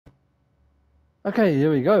Okay,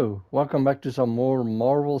 here we go. Welcome back to some more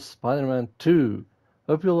Marvel Spider-Man 2.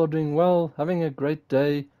 Hope you all are doing well, having a great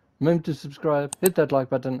day. Remember to subscribe, hit that like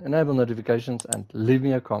button, enable notifications, and leave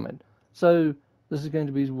me a comment. So, this is going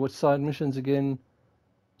to be what side missions again,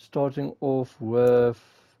 starting off with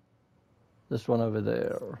this one over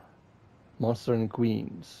there. Monster and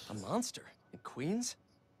Queens. A monster? In Queens?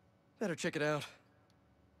 Better check it out.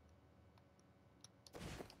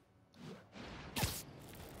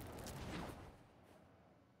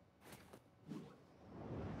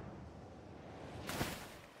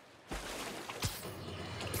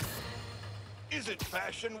 Is it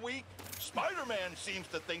Fashion Week? Spider-Man seems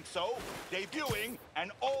to think so, debuting an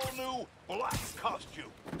all-new black costume.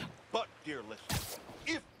 But, dear listener,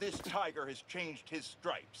 if this tiger has changed his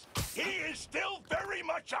stripes, he is still very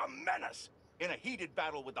much a menace. In a heated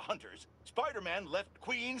battle with the Hunters, Spider-Man left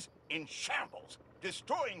Queens in shambles,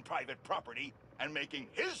 destroying private property and making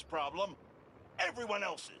his problem everyone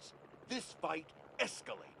else's. This fight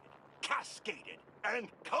escalated, cascaded, and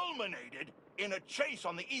culminated in a chase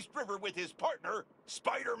on the East River with his partner,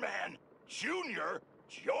 Spider-Man Jr.,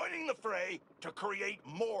 joining the fray to create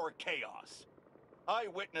more chaos.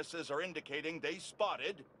 Eyewitnesses are indicating they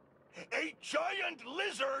spotted a giant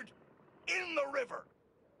lizard in the river.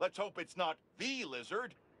 Let's hope it's not the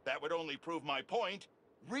lizard. That would only prove my point.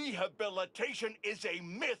 Rehabilitation is a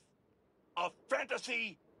myth, a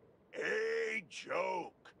fantasy, a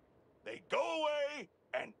joke. They go away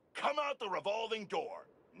and come out the revolving door.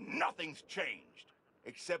 Nothing's changed,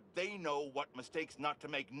 except they know what mistakes not to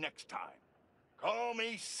make next time. Call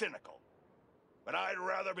me cynical, but I'd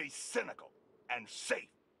rather be cynical and safe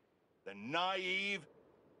than naive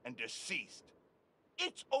and deceased.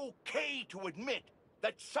 It's okay to admit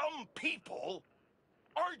that some people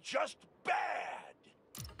are just bad.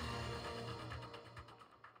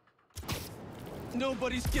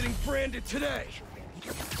 Nobody's getting branded today!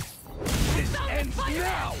 This ends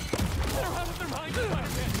now! They're out of their minds,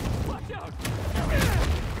 Spider-Man! Watch out!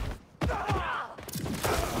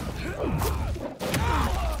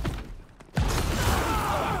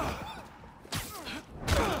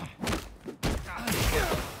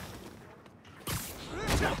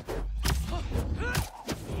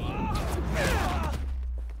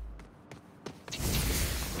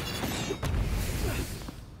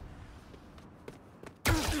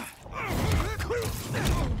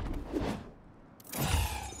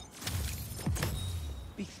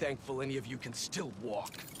 Be thankful any of you can still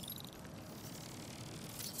walk.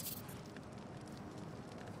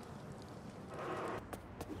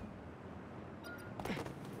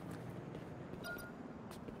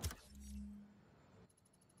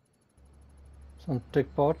 Some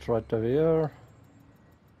tech parts right over here.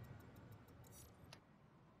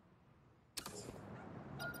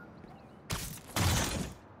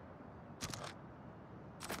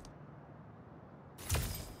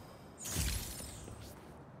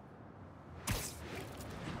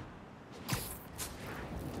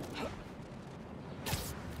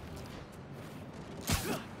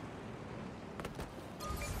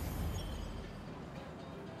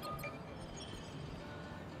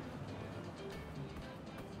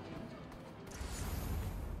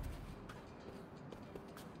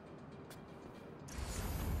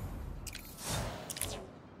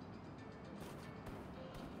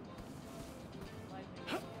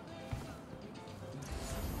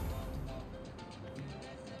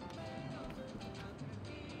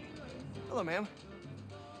 Hello, ma'am.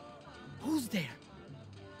 Who's there?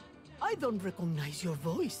 I don't recognize your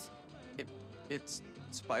voice. It's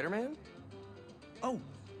Spider-Man? Oh,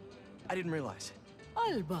 I didn't realize.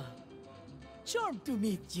 Alba. Charmed to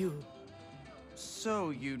meet you.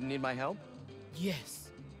 So, you need my help? Yes.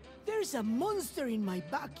 There's a monster in my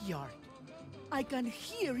backyard. I can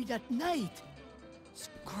hear it at night.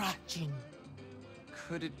 Scratching.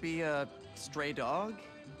 Could it be a stray dog?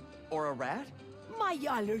 Or a rat? My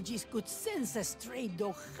allergies could sense a stray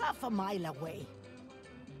dog half a mile away.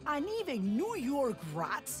 And even New York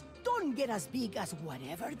rats don't get as big as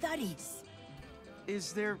whatever that is.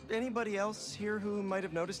 Is there anybody else here who might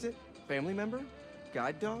have noticed it? Family member?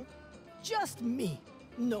 Guide dog? Just me.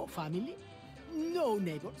 No family, no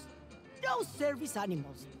neighbors, no service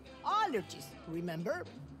animals. Allergies, remember?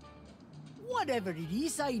 Whatever it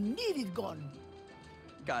is, I need it gone.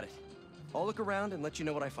 Got it. I'll look around and let you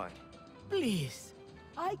know what I find. Please,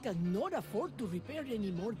 I cannot afford to repair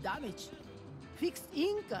any more damage. Fixed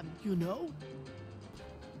income, you know.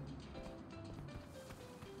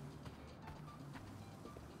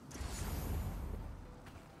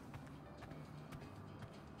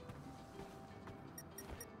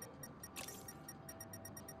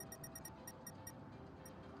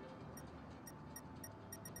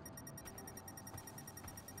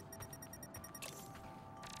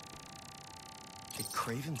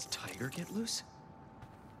 Kraven's tiger get loose?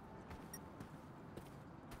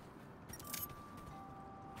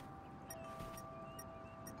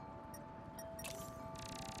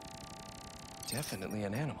 Definitely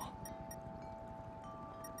an animal.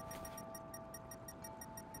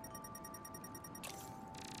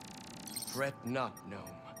 Fret not, gnome.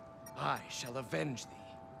 I shall avenge thee.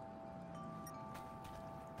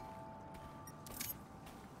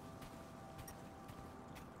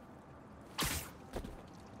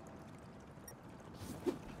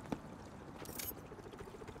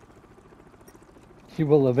 He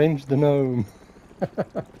will avenge the gnome.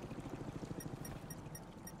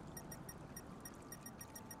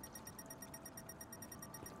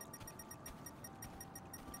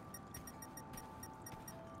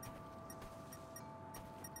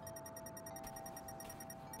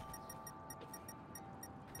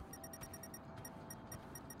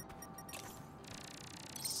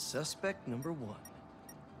 Suspect number 1.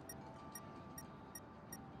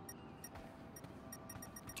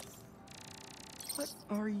 What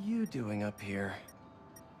are you doing up here?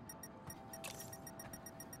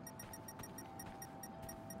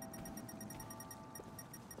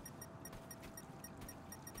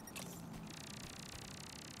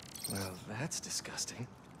 Well, that's disgusting.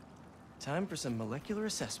 Time for some molecular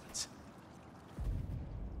assessments.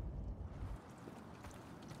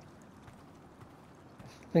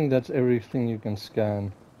 I think that's everything you can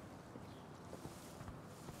scan.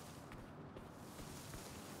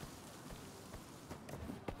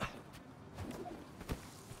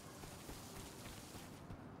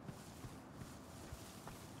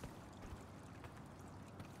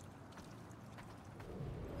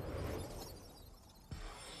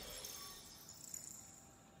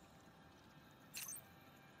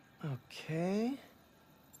 Okay.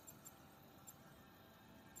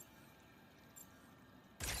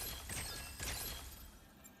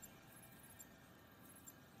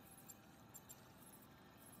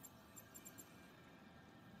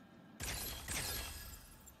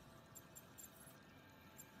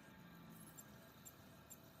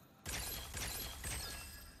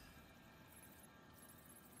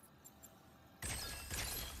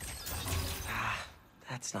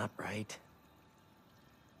 That's not right.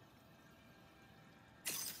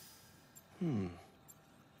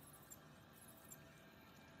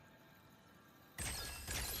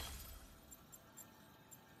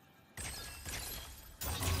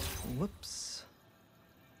 Whoops.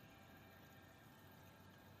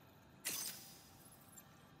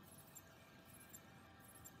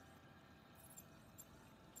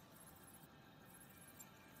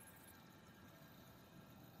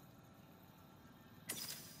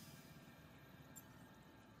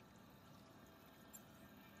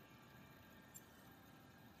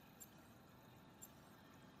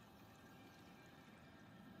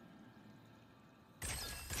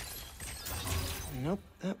 Nope,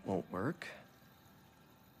 that won't work.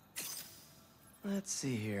 Let's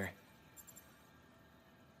see here.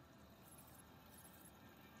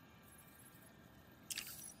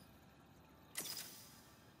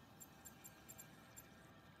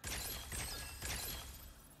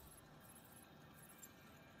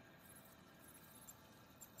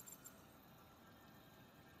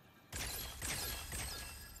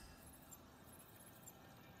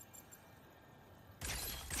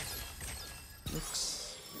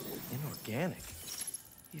 Looks inorganic.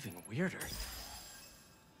 Even weirder.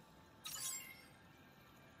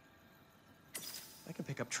 I can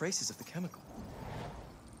pick up traces of the chemical.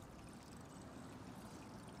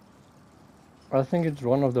 I think it's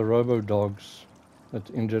one of the robo dogs that's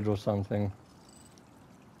injured or something.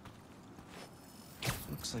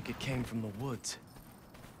 Looks like it came from the woods.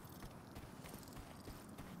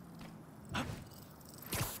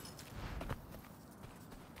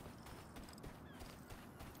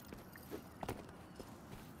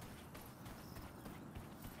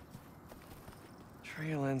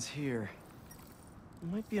 Trail ends here.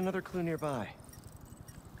 Might be another clue nearby.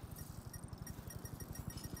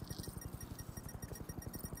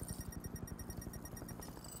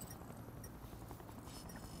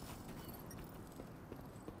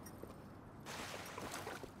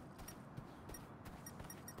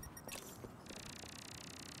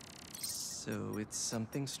 So it's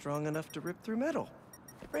something strong enough to rip through metal.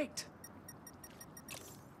 Great.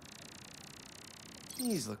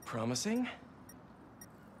 These look promising.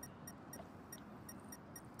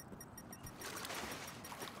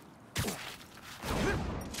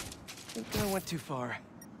 I think I went too far.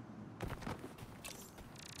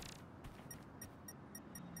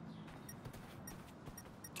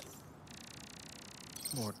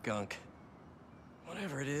 More gunk. What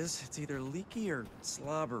Whatever it is, it's either leaky or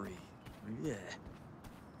slobbery. Yeah.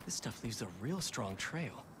 This stuff leaves a real strong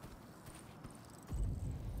trail.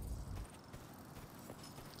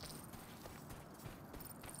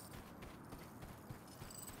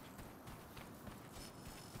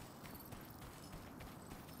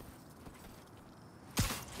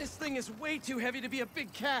 This thing is way too heavy to be a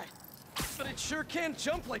big cat, but it sure can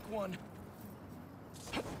jump like one.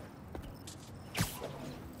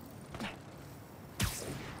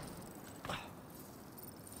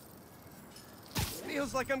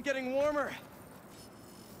 Feels like I'm getting warmer.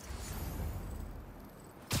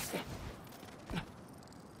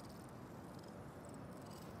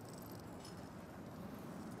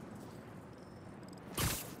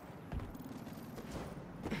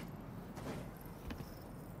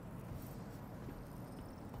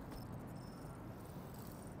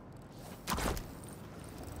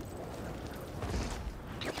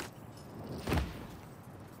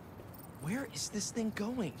 Where is this thing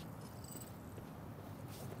going?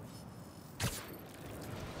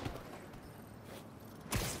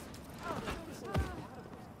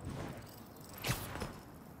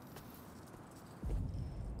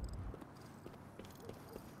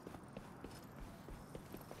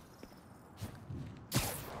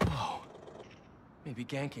 Maybe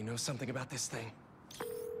Genki knows something about this thing.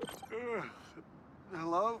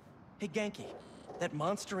 Hello? Hey, Genki, that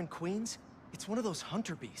monster in Queens, it's one of those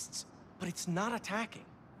hunter beasts, but it's not attacking.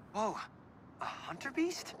 Oh, a hunter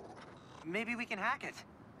beast? Maybe we can hack it.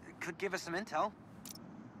 It could give us some intel.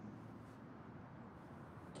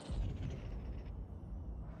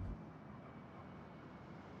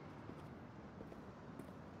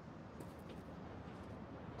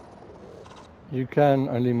 You can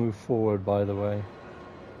only move forward, by the way.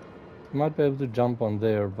 You might be able to jump on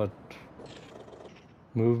there, but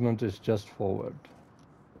movement is just forward.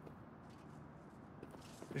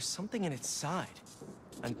 There's something in its side.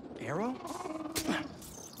 An arrow?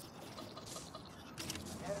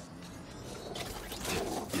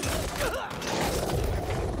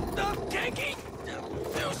 Genki!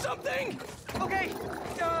 Do something! Okay,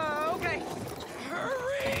 okay.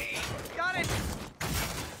 Hurry! Got it!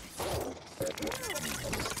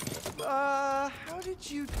 How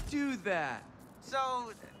did you do that?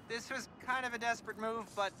 So, this was kind of a desperate move,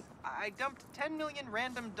 but I dumped 10 million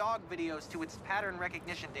random dog videos to its pattern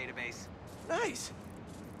recognition database. Nice!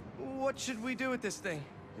 What should we do with this thing?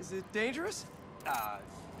 Is it dangerous?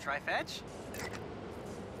 Try fetch?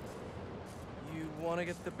 You want to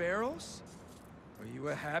get the barrels? Are you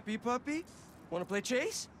a happy puppy? Want to play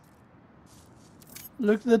chase?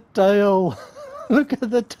 Look at the tail! Look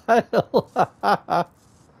at the tail!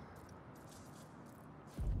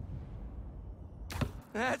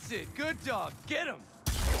 That's it. Good dog. Get him.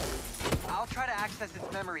 I'll try to access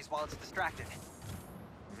its memories while it's distracted.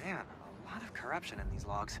 Man, a lot of corruption in these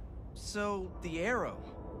logs. So, the arrow.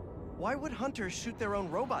 Why would hunters shoot their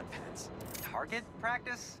own robot pets? Target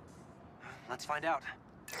practice? Let's find out.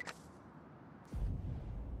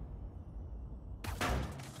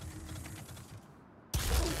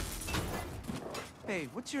 Hey,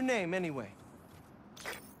 what's your name anyway?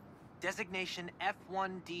 Designation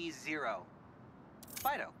F1D0.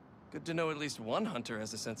 Fido. Good to know at least one hunter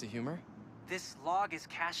has a sense of humor. This log is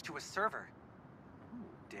cached to a server.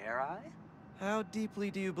 Dare I? How deeply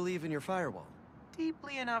do you believe in your firewall?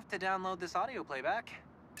 Deeply enough to download this audio playback.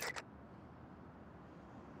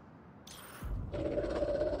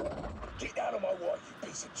 Get out of my way, you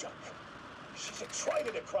piece of junk. She's a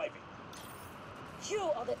traitor to Kraven. You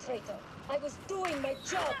are the traitor. I was doing my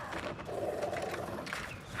job.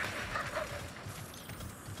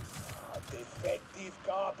 Defective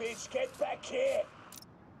garbage, get back here!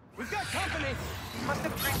 We've got company! He must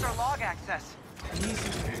have tracked our log access.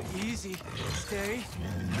 Easy, easy. Stay.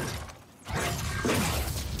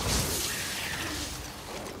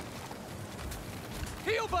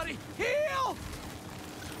 Heal, buddy! Heal!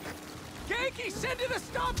 Genki, send in a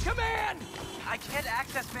stop command! I can't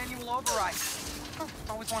access manual override. Oh,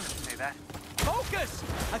 always wanted to say that. Focus!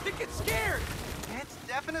 I think it's scared! It's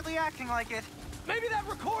definitely acting like it. Maybe that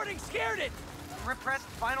recording scared it! Repressed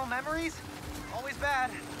final memories? Always bad.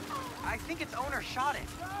 I think its owner shot it.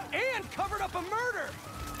 And covered up a murder!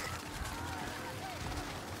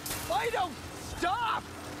 Fido, stop!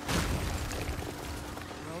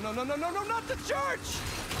 No, not the church!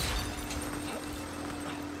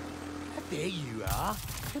 There you are.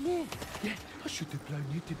 Come here. Yeah, I should have blown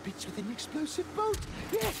you to bits with an explosive bolt.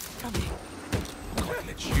 Yeah, come here. Can't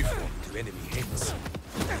let you fall into enemy hands.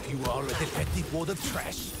 You are a defective wad of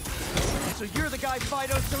trash. So you're the guy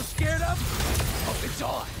Fido's so scared of? Oh, it's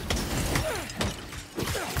on.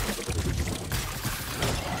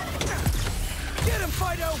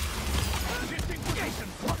 Fido! Jason,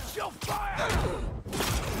 watch your fire!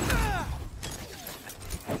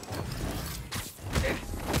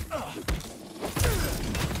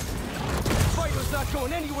 Fido's not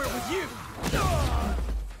going anywhere with you!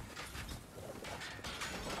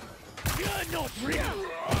 You're not real!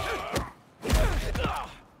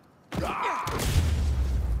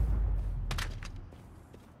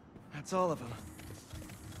 That's all of them.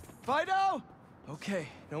 Fido! Okay,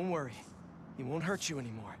 don't worry. He won't hurt you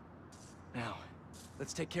anymore. Now,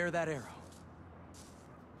 let's take care of that arrow.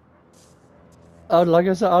 Like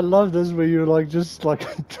I said, I love this where you're like just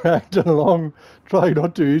like dragged along, trying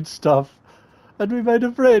not to eat stuff. And we made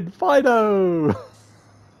a friend, Fido!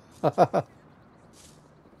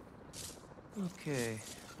 Okay,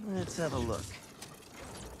 let's have a look.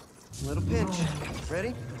 Little pinch.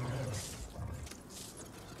 Ready?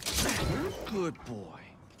 Good boy.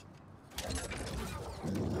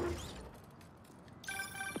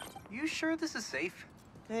 You sure this is safe?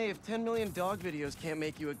 Hey, if 10 million dog videos can't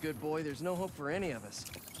make you a good boy, there's no hope for any of us.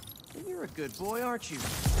 And you're a good boy, aren't you?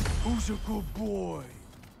 Who's a good boy?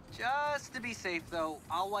 Just to be safe, though,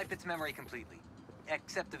 I'll wipe its memory completely.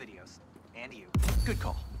 Except the videos. And you. Good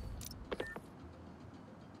call.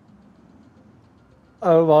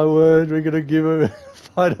 Oh my word, we're gonna give a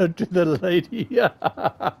Fido to the lady.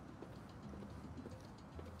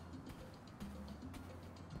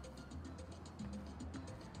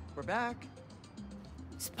 We're back.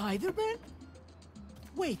 Spider-Man?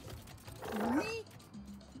 Wait, we?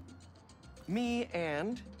 Me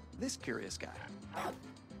and this curious guy.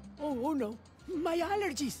 Oh no, my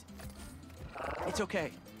allergies. It's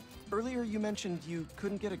okay. Earlier you mentioned you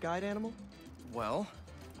couldn't get a guide animal? Well,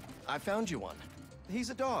 I found you one.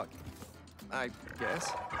 He's a dog, I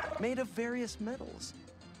guess, made of various metals.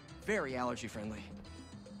 Very allergy friendly.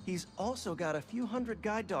 He's also got a few hundred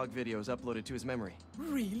guide dog videos uploaded to his memory.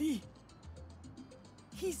 Really?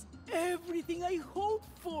 He's everything I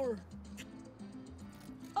hoped for.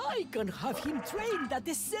 I can have him trained at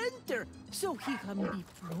the center so he can be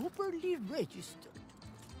properly registered.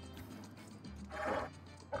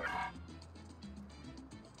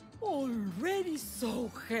 Already so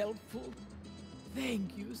helpful.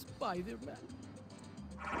 Thank you, Spider-Man.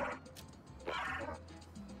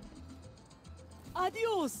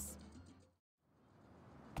 Adios.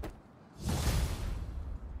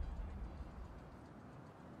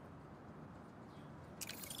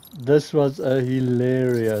 This was a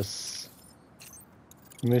hilarious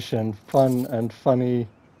mission, fun and funny,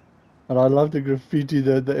 and I love the graffiti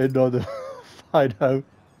there at the end of the Fido.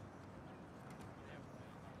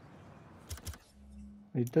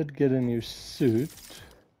 We did get a new suit.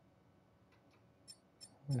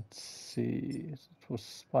 Let's see, is it for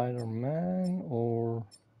Spider-Man or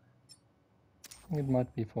it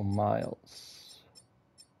might be for Miles.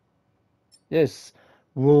 Yes,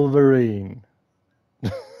 Wolverine.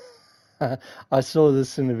 I saw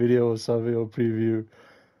this in a video or something or preview.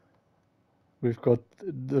 We've got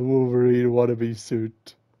the Wolverine wannabe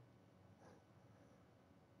suit.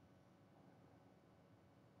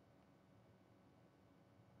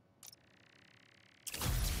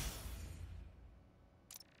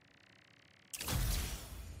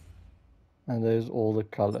 And there's all the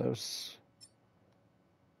colors.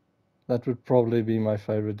 That would probably be my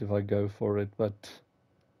favorite if I go for it, but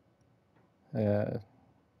yeah.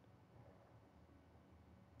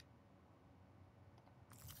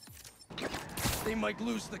 They might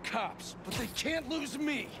lose the cops, but they can't lose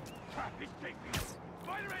me. Traffic chasing us.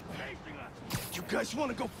 Spider-Man chasing us. You guys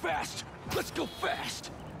want to go fast? Let's go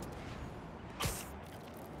fast.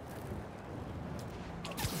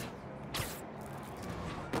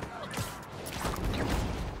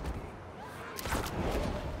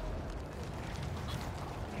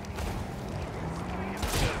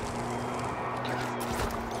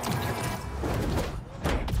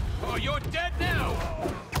 Oh, you're dead now.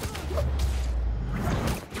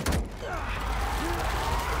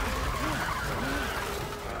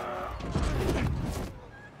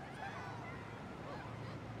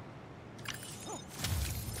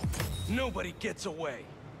 Nobody gets away.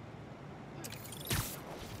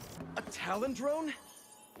 A Talon drone?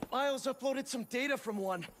 Miles uploaded some data from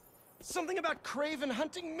one. Something about Kraven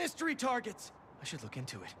hunting mystery targets. I should look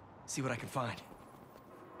into it, see what I can find.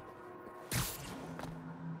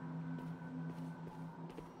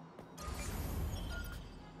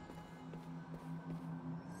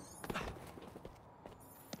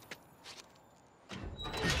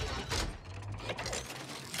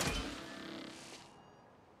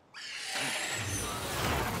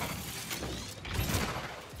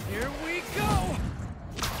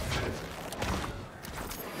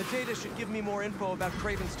 data should give me more info about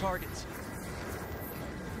Kraven's targets.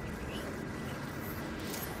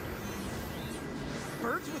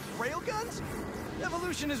 Birds with railguns?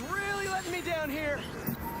 Evolution is really letting me down here.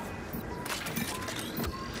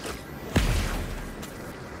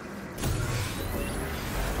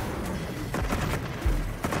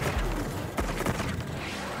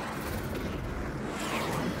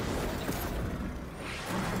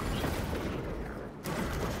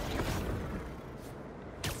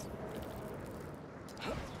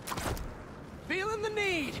 Feeling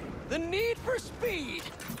the need for speed.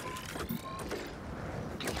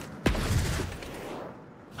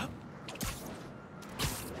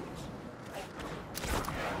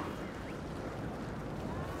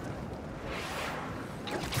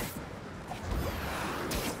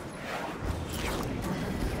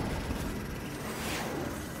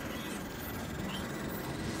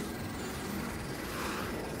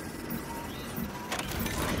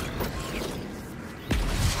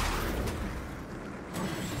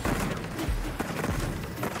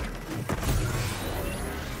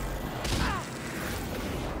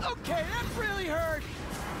 Okay, that really hurt!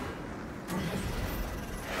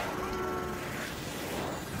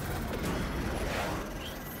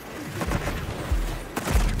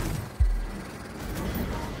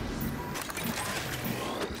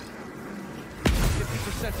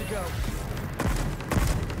 %, to go.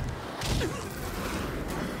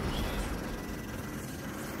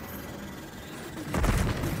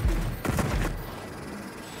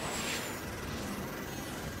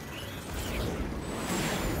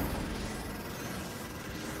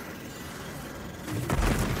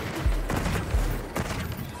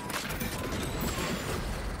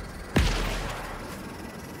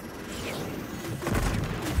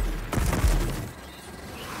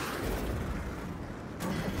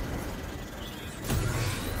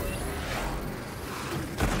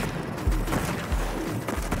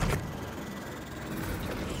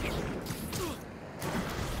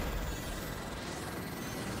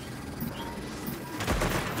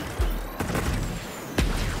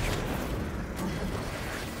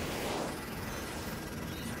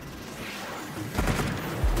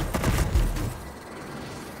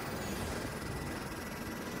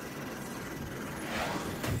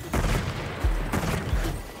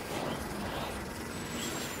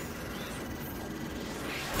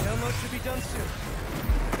 Should be done soon.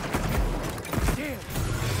 Damn!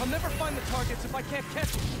 I'll never find the targets if I can't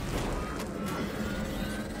catch them.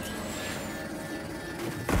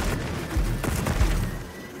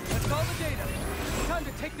 That's all the data. Time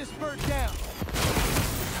to take this bird down.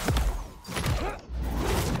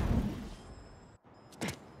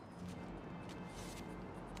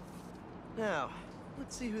 Now,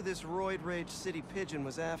 let's see who this roid rage city pigeon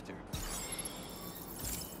was after.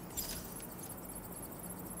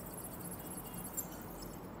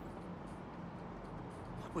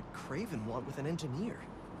 What would Kraven want with an engineer?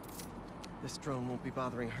 This drone won't be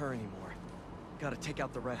bothering her anymore. Gotta take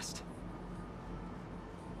out the rest.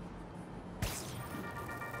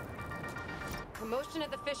 Commotion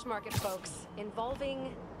at the fish market, folks.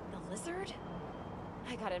 Involving the lizard?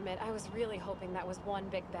 I gotta admit, I was really hoping that was one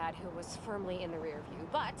big bad who was firmly in the rear view,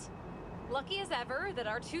 but lucky as ever that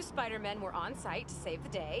our 2 Spider-Men were on site to save the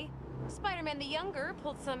day. Spider-Man the younger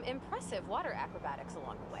pulled some impressive water acrobatics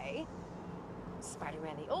along the way.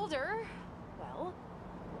 Spider-Man the older, well,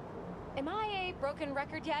 am I a broken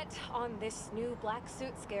record yet on this new black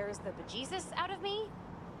suit scares the bejesus out of me?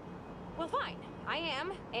 Well, fine, I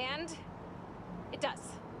am, and it does.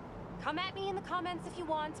 Come at me in the comments if you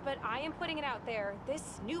want, but I am putting it out there.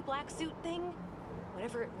 This new black suit thing,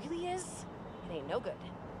 whatever it really is, it ain't no good.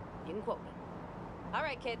 You can quote me. All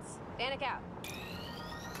right, kids, Danik out.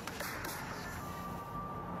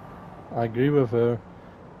 I agree with her.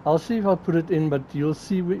 I'll see if I put it in, but you'll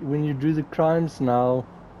see when you do the crimes now,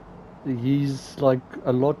 he's like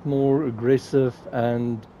a lot more aggressive,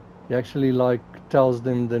 and he actually like tells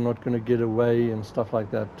them they're not going to get away and stuff like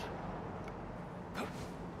that.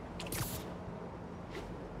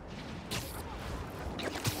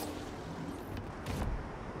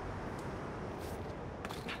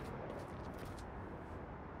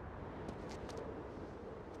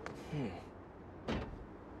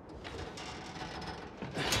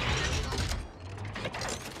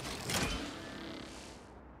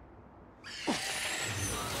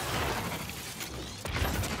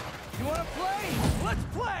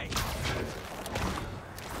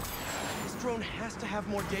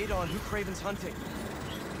 More data on who Kraven's hunting.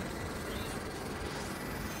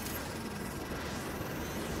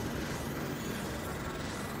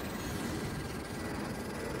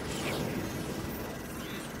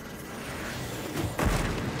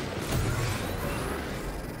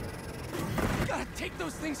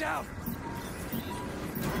 those things out!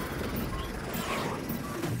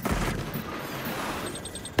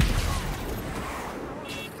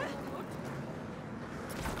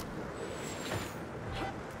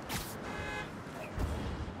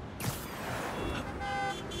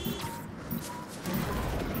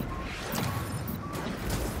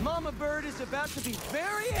 Mama Bird is about to be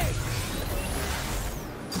very angry.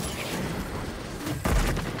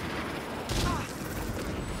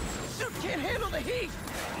 Suit can't handle the heat!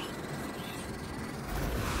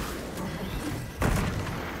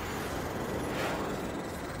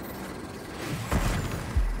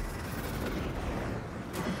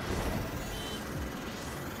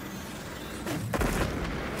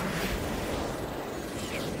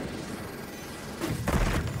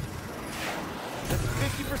 That's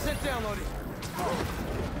 50% downloaded.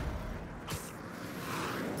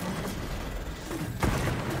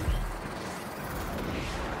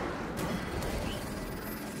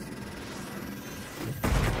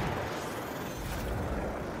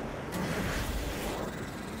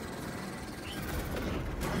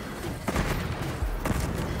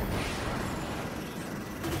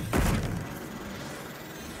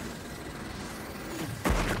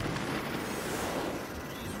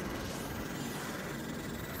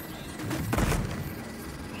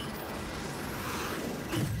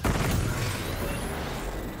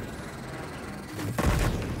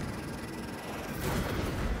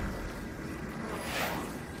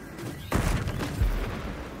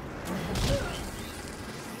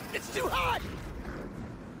 It's too hot!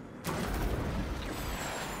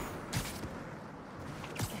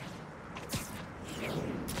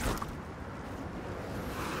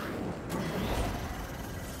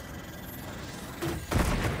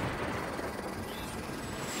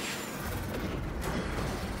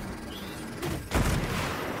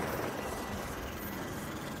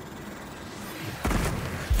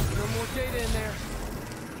 No more data in there.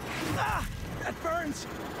 Ah! That burns!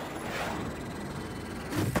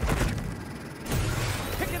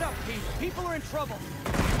 Pick it up, Pete. People are in trouble.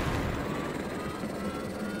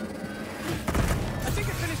 I think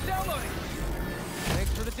it finished downloading.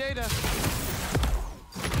 Thanks for the data.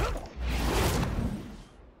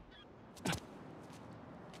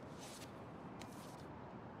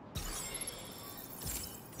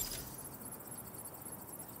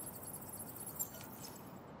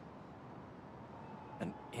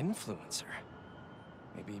 An influencer.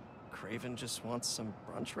 Maybe Kraven just wants some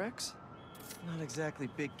brunch wrecks? Not exactly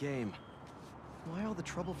big game. Why all the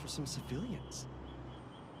trouble for some civilians?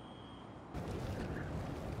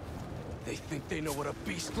 They think they know what a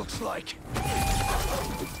beast looks like.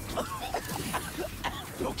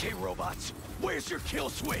 Okay, robots. Where's your kill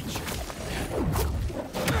switch?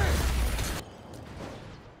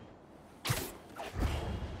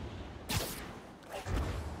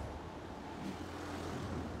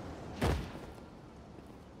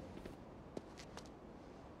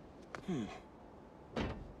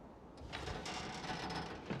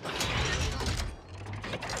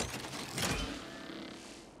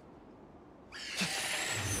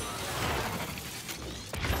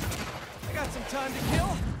 I got some time to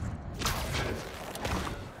kill.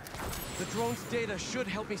 The drone's data should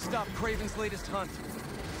help me stop Kraven's latest hunt.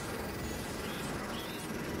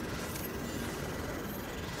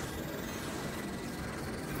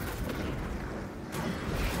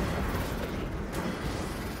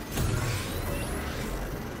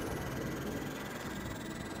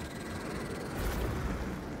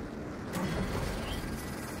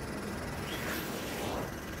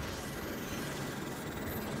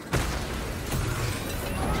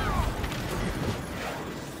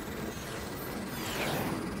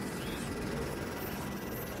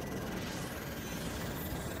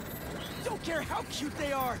 Don't care how cute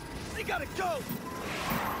they are! They gotta go!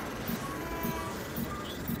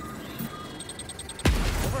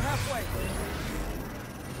 Over halfway.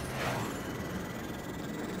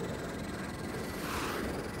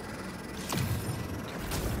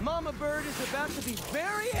 Mama Bird is about to be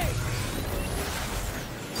very angry.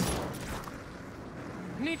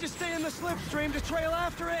 Need to stay in the slipstream to trail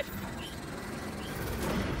after it.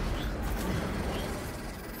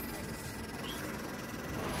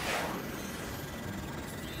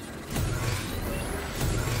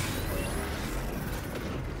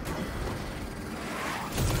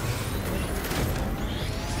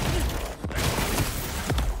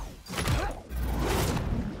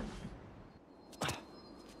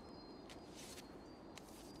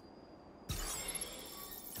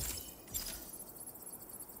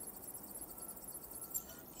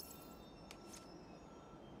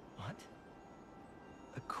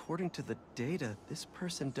 According to the data, this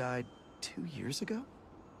person died 2 years ago?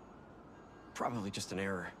 Probably just an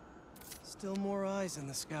error. Still more eyes in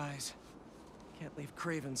the skies. Can't leave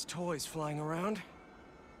Kraven's toys flying around.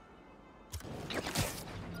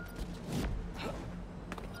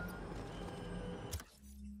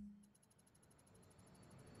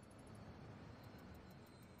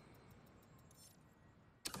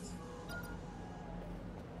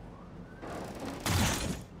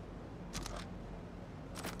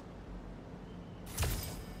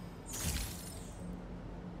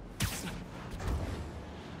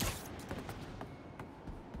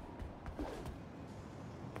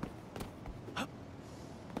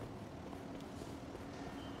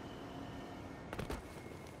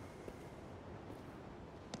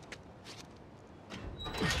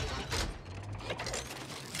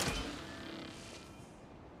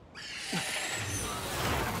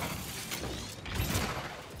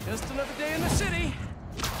 Just another day in the city.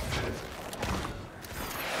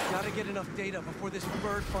 Gotta get enough data before this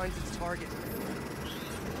bird finds its target.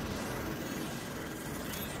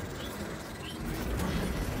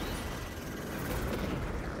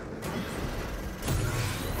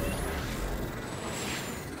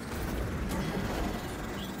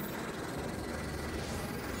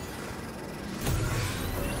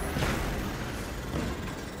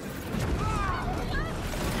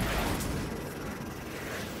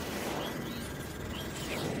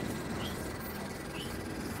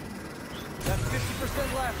 That's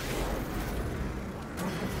 50% left.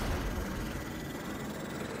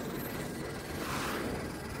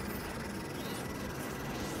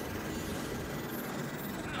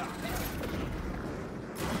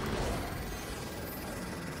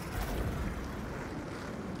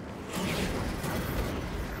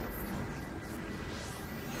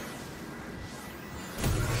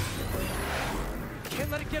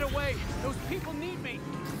 Can't let it get away. Those people need me.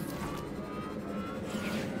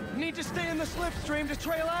 Need to stay in the slipstream to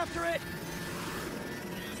trail after it.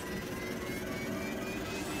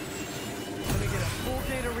 Let me get a full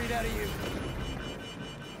data read out of you.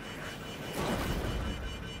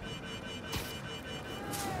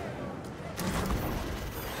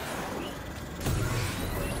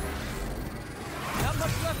 Not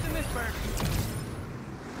much left in this bird.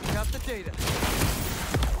 Got the data.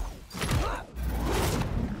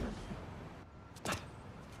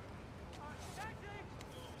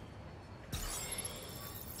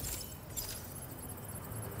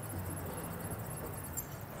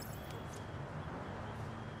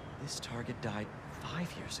 This target died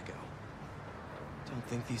 5 years ago. Don't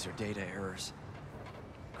think these are data errors.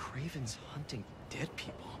 Kraven's hunting dead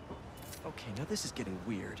people. Okay, now this is getting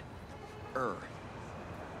weird. Need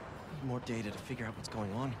more data to figure out what's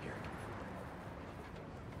going on here.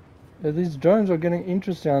 Yeah, these drones are getting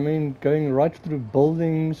interesting. I mean, going right through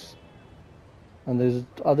buildings, and there's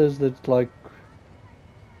others that like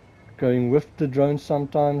going with the drones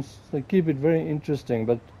sometimes. They keep it very interesting,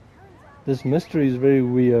 but this mystery is very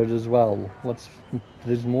weird as well.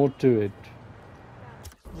 There's more to it.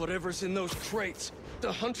 Whatever's in those crates,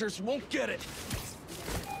 the hunters won't get it.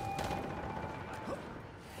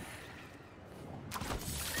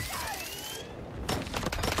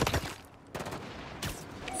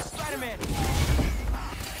 Spider-Man!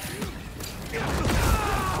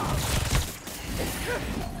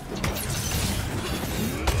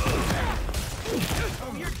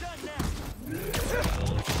 Oh, you're done now!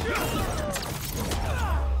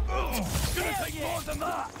 Gonna take more than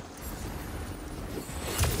that!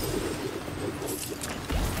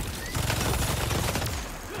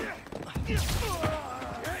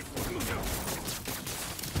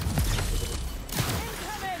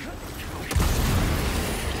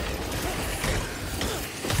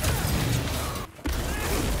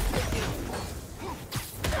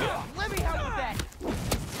 Let me help with that!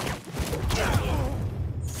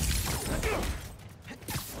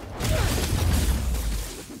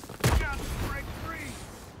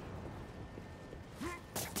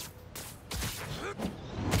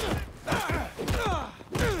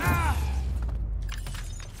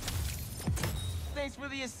 Thanks for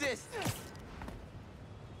the assist.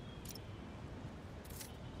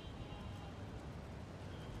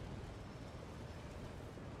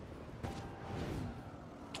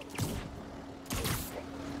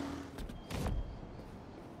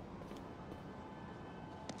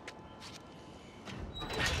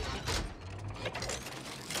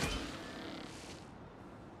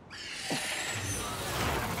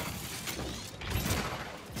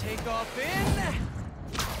 Take off in.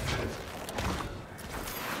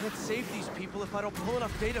 Can't save these people if I don't pull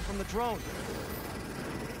enough data from the drone.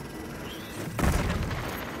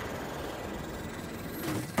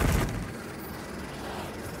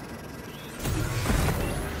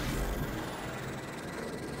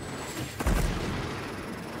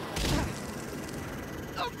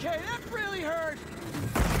 Okay, that really hurt!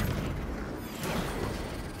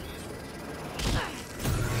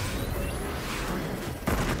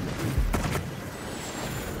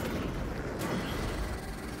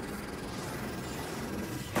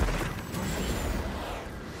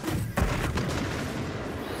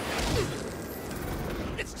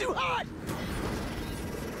 It's too hot!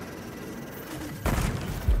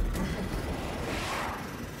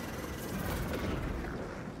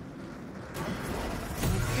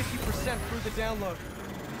 Through the download.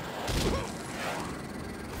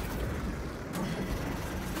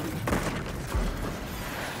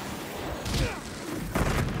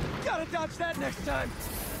 Gotta dodge that next time.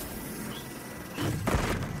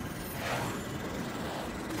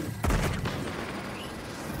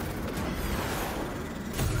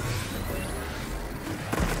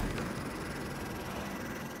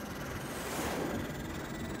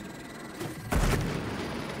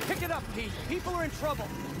 Pick it up, Pete. People are in trouble.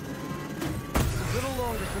 A little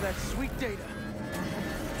longer for that sweet data.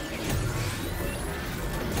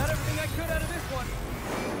 Got everything I could out of this one.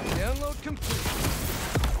 Download complete.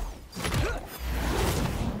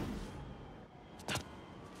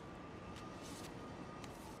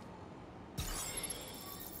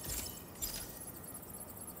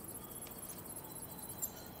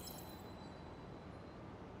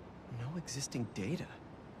 No existing data.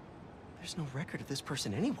 There's no record of this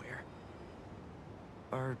person anywhere.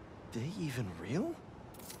 Are they even real?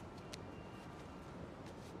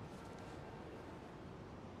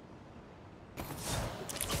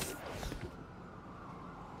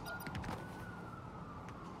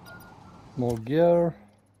 More gear.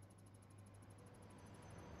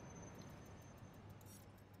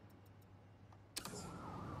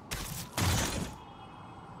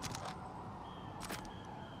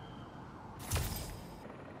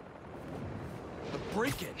 The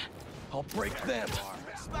break-in. I'll break them.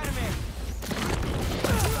 Spider-Man!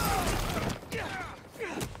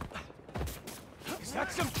 Is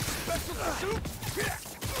that some special suit?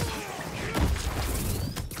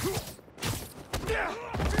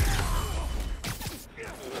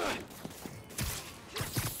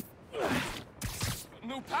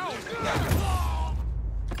 New power!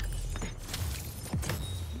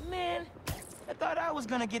 Man, I thought I was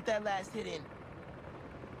gonna get that last hit in.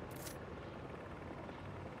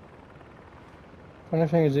 Funny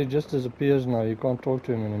thing is, he just disappears now. You can't talk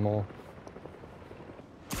to him anymore.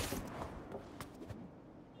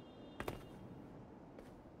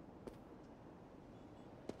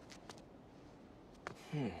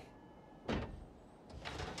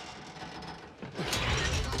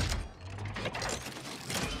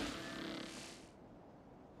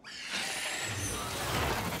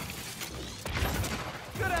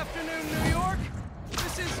 Good afternoon, New York.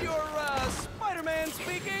 This is your, Spider-Man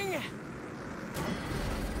speaking.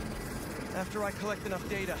 After I collect enough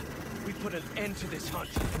data, we put an end to this hunt.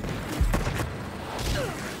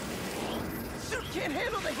 Suit can't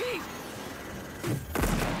handle the heat!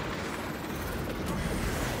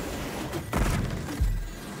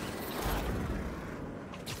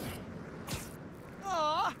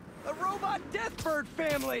 Aw, a robot Deathbird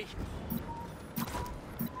family!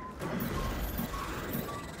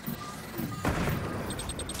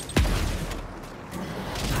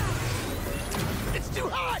 It's too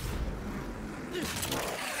hot!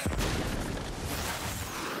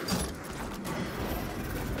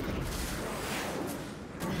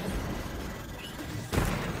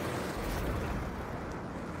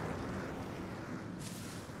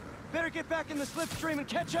 Better get back in the slipstream and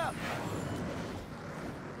catch up.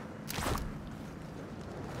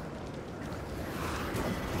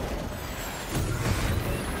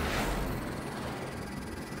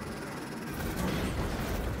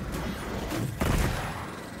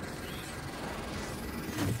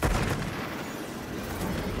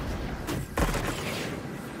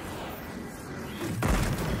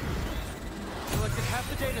 Collected half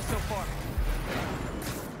the data so far.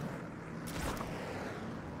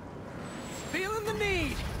 Feeling the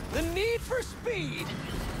need for speed.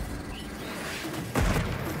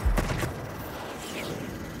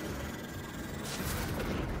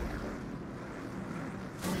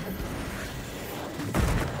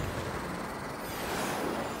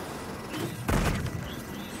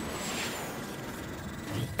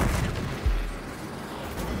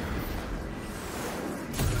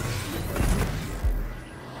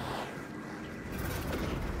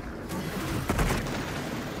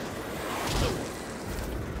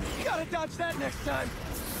 Dodge that next time.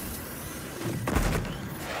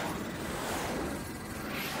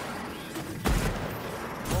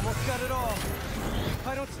 Almost got it all. If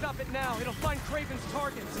I don't stop it now, it'll find Kraven's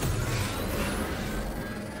targets.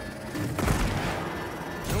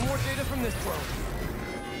 from this drone.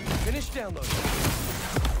 Finish downloading.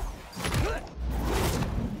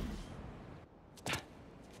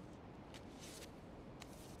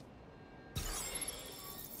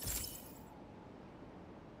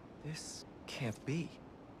 This can't be.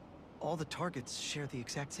 All the targets share the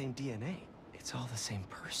exact same DNA. It's all the same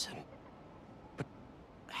person. But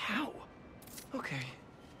how? Okay.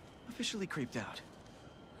 Officially creeped out.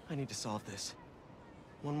 I need to solve this.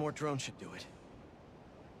 One more drone should do it.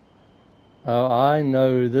 Oh, I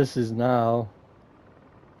know this is now.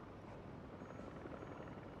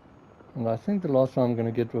 And I think the last one I'm going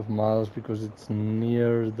to get with Miles because it's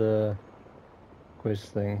near the quest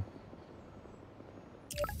thing.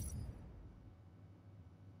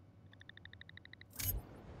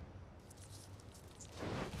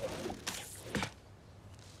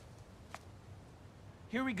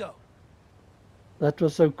 Here we go. That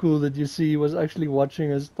was so cool that you see he was actually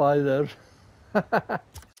watching a spy there. And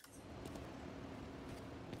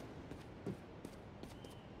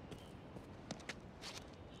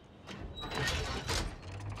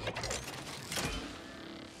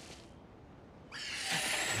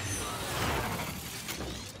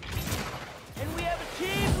we have a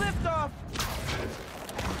team liftoff!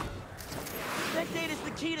 That data's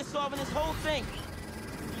the key to solving this whole thing.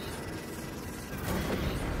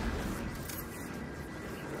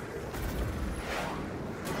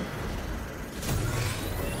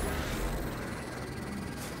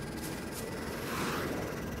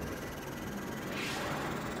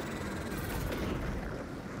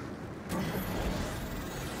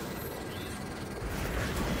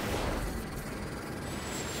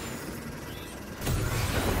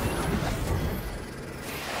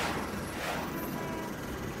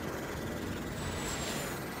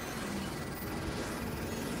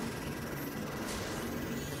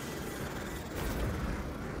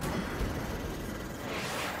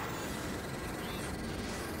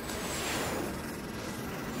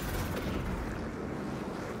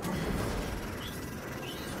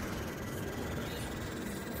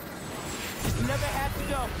 Never had to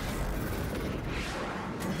go.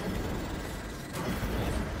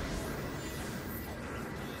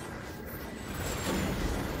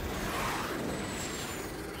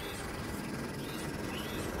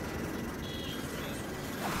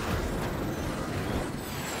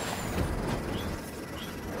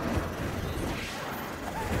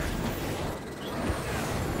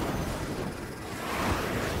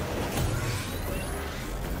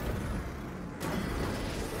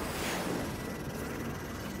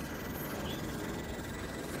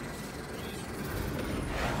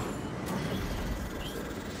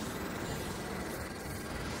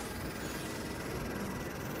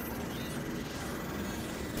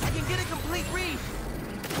 Get a complete read.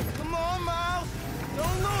 Come on, Miles.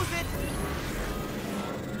 Don't lose it.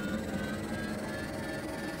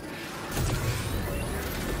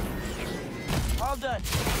 All done.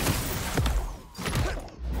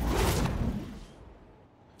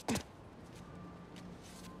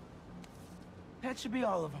 That should be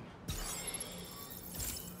all of them.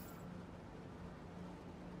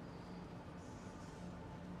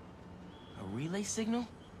 A relay signal?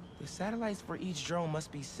 The satellites for each drone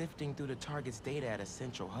must be sifting through the target's data at a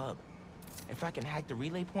central hub. If I can hack the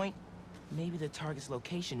relay point, maybe the target's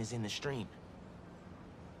location is in the stream.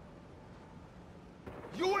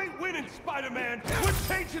 You ain't winning, Spider-Man! We're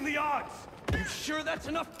changing the odds! You sure that's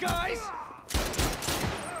enough, guys?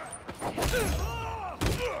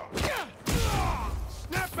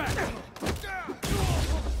 Snap back!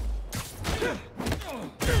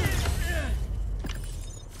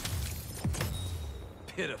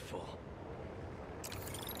 Pitiful.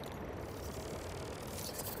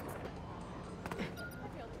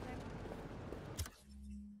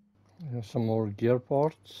 There's some more gear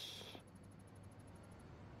parts.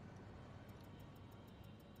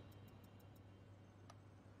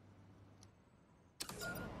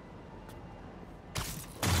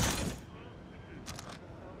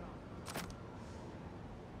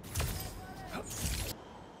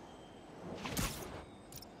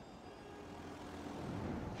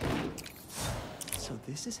 So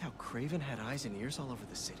this is how Kraven had eyes and ears all over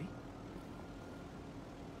the city?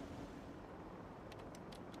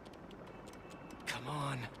 Come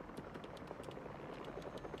on.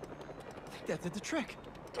 I think that did the trick.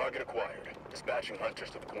 Target acquired. Dispatching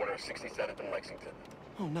hunters to the corner of 67th and Lexington.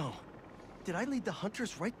 Oh no. Did I lead the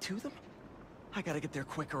hunters right to them? I gotta get there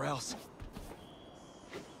quick or else.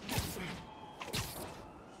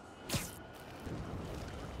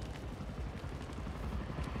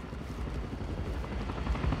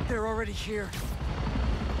 They're already here.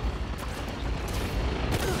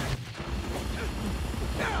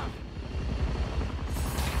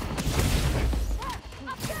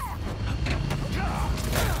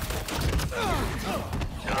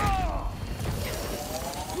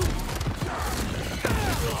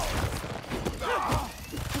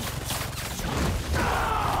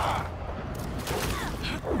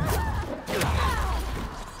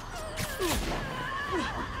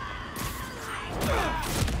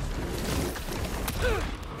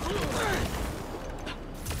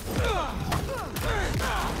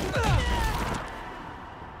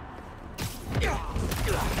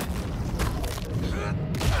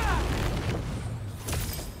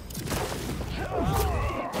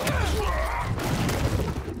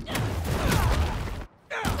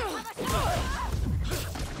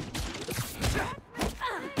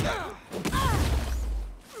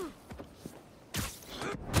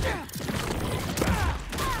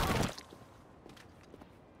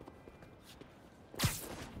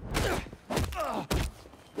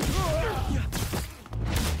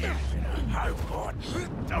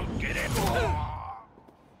 Don't get it.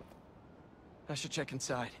 I should check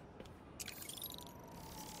inside.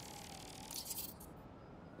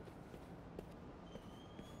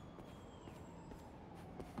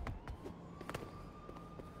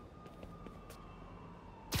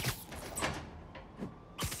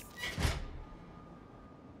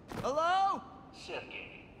 Hello?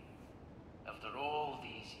 Sergey, after all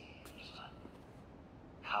these years,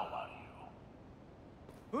 how are you?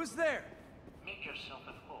 Who's there? Make yourself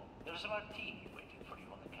at home. There's a martini waiting for you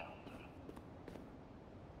on the counter.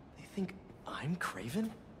 They think I'm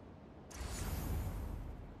Kraven?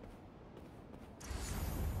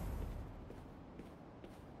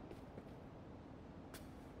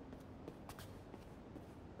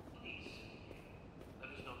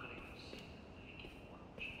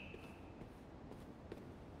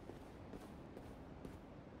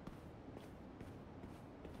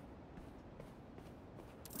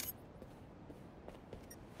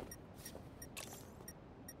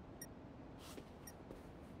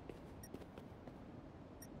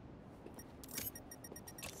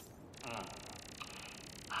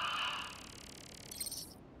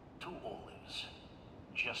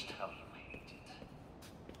 Just how you hate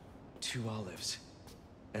it. 2 olives.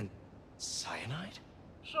 And cyanide?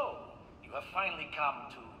 So, you have finally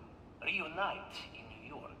come to reunite in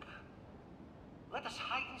New York. Let us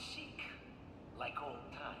hide and seek, like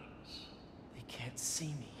old times. They can't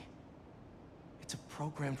see me. It's a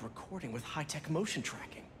programmed recording with high-tech motion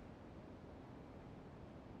tracking.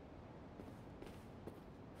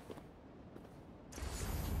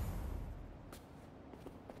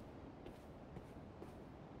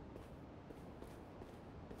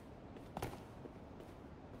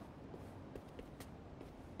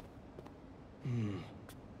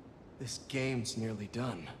 This game's nearly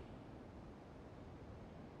done.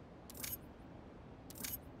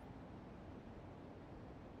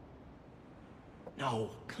 No,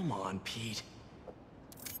 come on, Pete.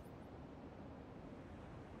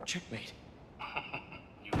 Checkmate.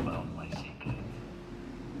 You found my secret.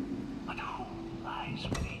 But who lies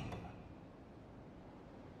within?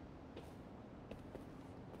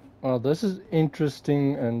 Oh, this is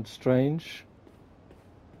interesting and strange.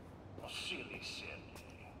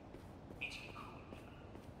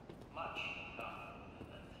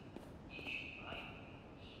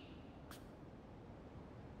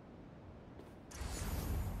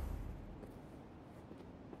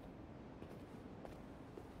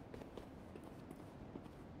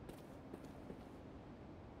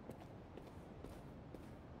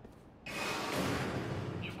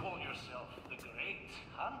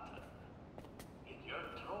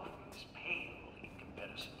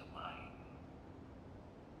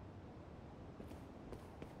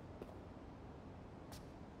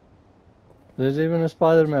 There's even a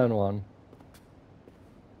Spider-Man one.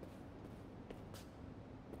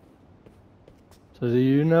 So do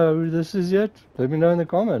you know who this is yet? Let me know in the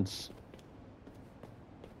comments.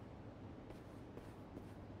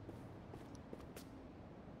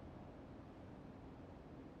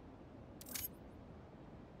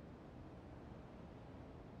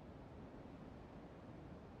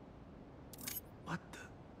 What the?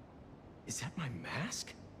 Is that my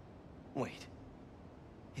mask? Wait.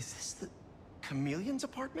 Is this the Chameleon's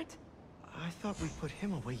apartment? I thought we put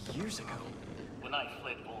him away years ago. When I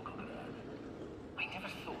fled Volgograd, I never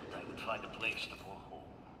thought I would find a place to call home.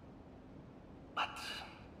 But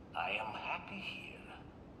I am happy here.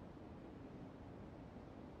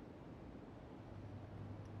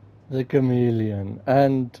 The Chameleon.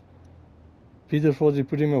 And Peter thought he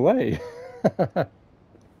put him away.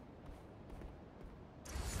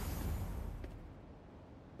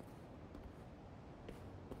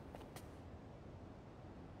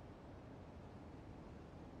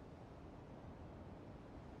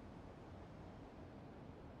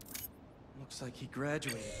 Looks like he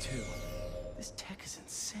graduated too. This tech is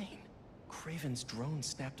insane. Kraven's drone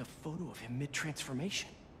snapped a photo of him mid-transformation.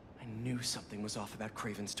 I knew something was off about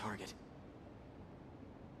Kraven's target.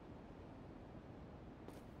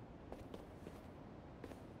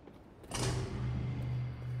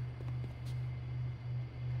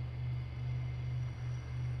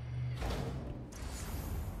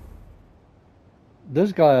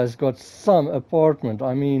 This guy has got some apartment.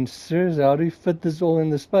 I mean, seriously, how do you fit this all in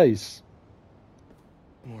the space?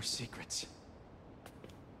 More secrets.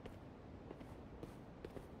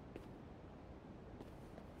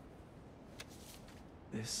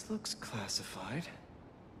 This looks classified.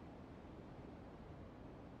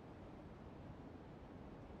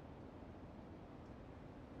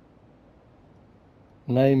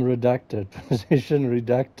 Name redacted. Position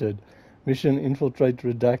redacted. Mission infiltrate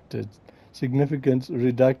redacted. Significance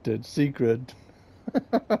redacted. Secret.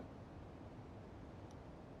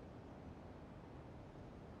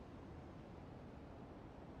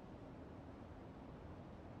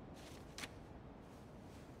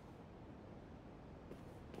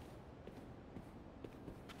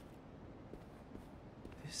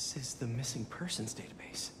 This is the missing persons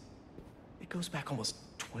database. It goes back almost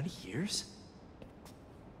 20 years?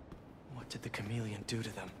 What did the chameleon do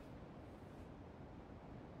to them?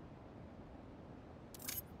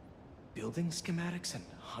 Building schematics and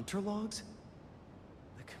hunter logs?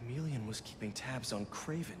 The chameleon was keeping tabs on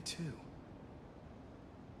Kraven, too.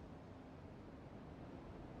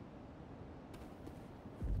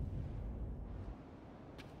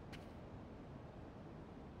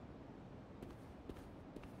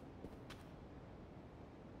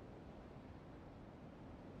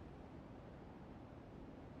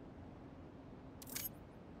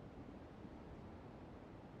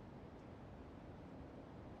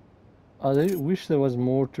 I wish there was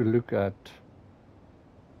more to look at.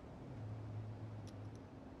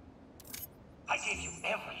 I gave you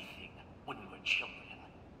everything when we were children,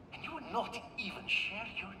 and you would not even share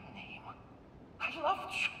your name. I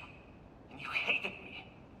loved you, and you hated me,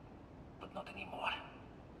 but not anymore.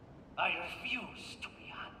 I refuse to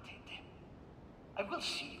be hunted. I will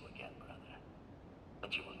see you again, brother,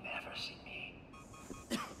 but you will never see me.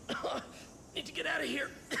 Need to get out of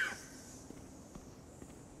here.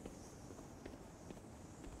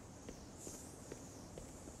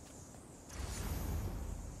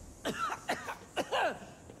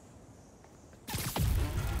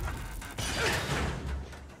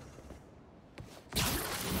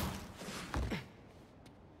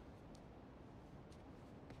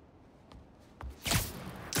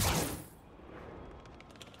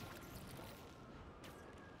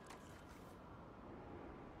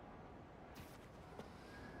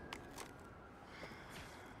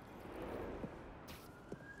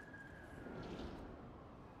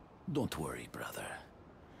 Don't worry, brother.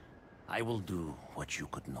 I will do what you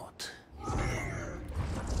could not.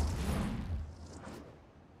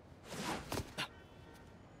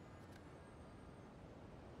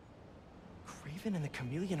 Kraven and the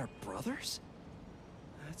chameleon are brothers?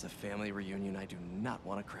 That's a family reunion I do not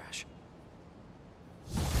want to crash.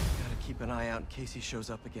 Gotta keep an eye out in case he shows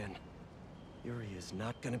up again. Yuri is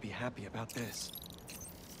not gonna be happy about this.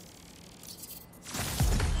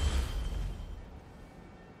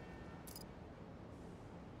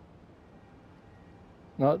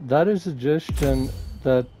 Now that is a suggestion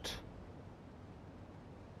that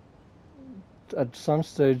at some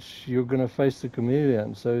stage you're gonna face the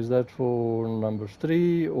chameleon. So is that for number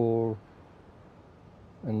 3 or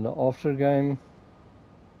in the after game?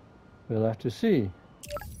 We'll have to see.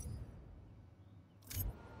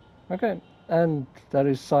 Okay, and that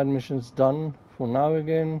is side missions done for now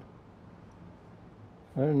again.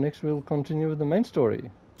 Next we'll continue with the main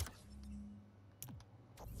story.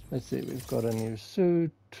 Let's see, we've got a new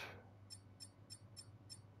suit.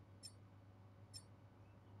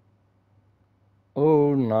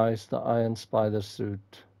 Oh, nice, the Iron Spider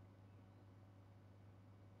suit.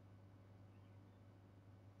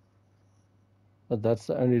 But that's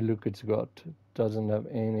the only look it's got. It doesn't have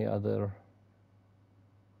any other.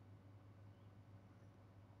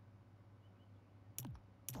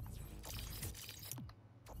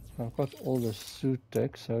 I've got all the suit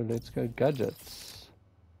tech, so let's go gadgets.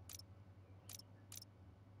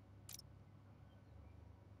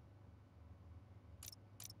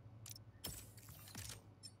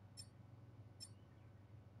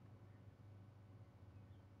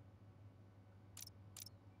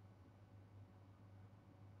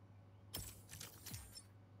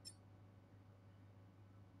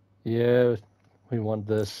 Yeah, we want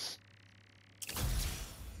this.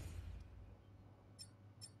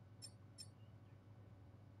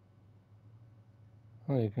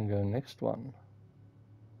 Oh, you can go next one.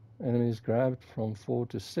 Enemies grabbed from 4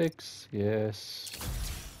 to 6. Yes.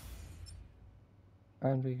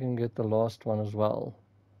 And we can get the last one as well.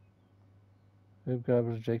 Web grab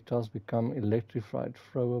projectiles become electrified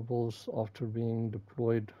throwables after being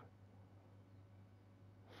deployed.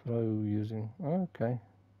 Throw using. Okay.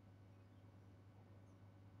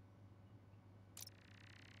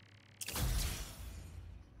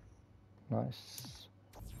 Nice.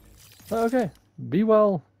 Okay. Be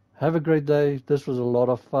well. Have a great day. This was a lot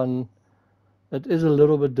of fun. It is a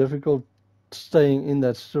little bit difficult staying in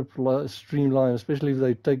that streamline, especially if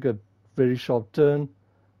they take a very sharp turn.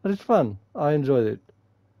 But it's fun. I enjoyed it.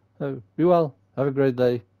 So be well. Have a great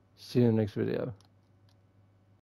day. See you in the next video.